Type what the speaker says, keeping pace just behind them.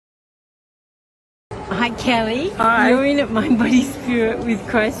Hi Kelly. Hi. You're in at Mind Body Spirit with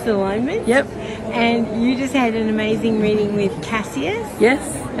Christ Alignment. Yep. And you just had an amazing reading with Cassius. Yes.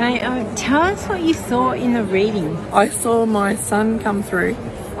 Now, tell us what you saw in the reading. I saw my son come through.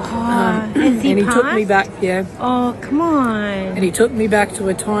 Has he and he took me passed? back, yeah. Oh, come on. And he took me back to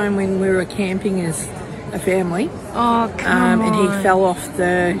a time when we were camping as a family. Oh, come on. And he fell off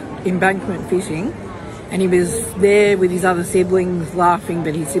the embankment fishing. And he was there with his other siblings laughing,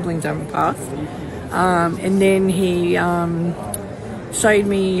 but his siblings haven't passed. And then he showed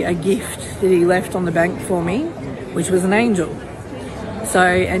me a gift that he left on the bank for me, which was an angel. So,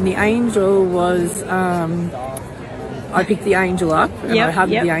 and the angel was, I picked the angel up and I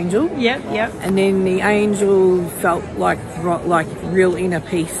hugged the angel. Yep. And then the angel felt like real inner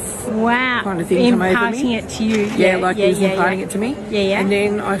peace. Wow. Kind of thing come over me. Imparting it to you. Yeah, like he was imparting it to me. Yeah. And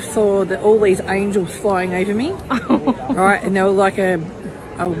then I saw that all these angels flying over me. Right, and they were like a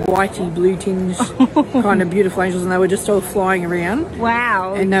whitey blue tinge kind of beautiful angels, and they were just all flying around.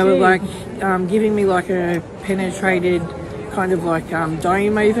 Wow. And they were like giving me like a penetrated kind of like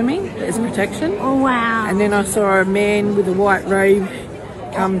dome over me as protection. Oh wow. And then I saw a man with a white robe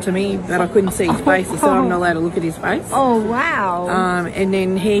come to me, but I couldn't see his face, so I'm not allowed to look at his face. Oh wow. And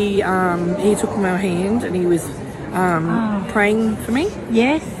then he took my hand and he was praying for me.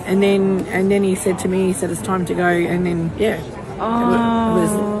 Yes. And then he said to me, he said it's time to go, and then it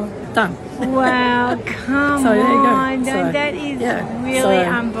was done. Wow, come so there you go. on. So, that is really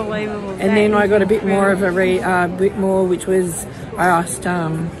unbelievable. And then I got a bit more of a bit more, which was I asked,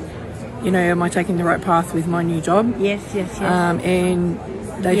 you know, am I taking the right path with my new job? Yes. And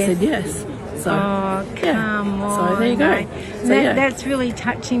they said yes. So, come on. So there you go. So, that's really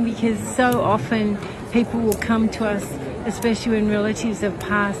touching, because so often people will come to us, especially when relatives have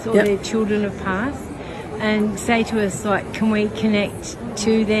passed or their children have passed, and say to us, like, can we connect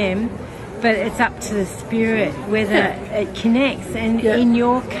to them? But it's up to the spirit whether it connects. And in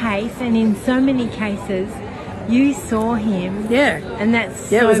your case, and in so many cases, you saw him. Yeah. And that's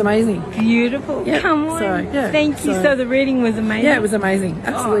so it was amazing. Beautiful. Yeah. Come on. So, Thank you. So the reading was amazing. Yeah, it was amazing.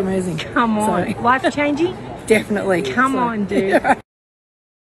 Absolutely amazing. Come on. So, life changing? Definitely. Come on, dude.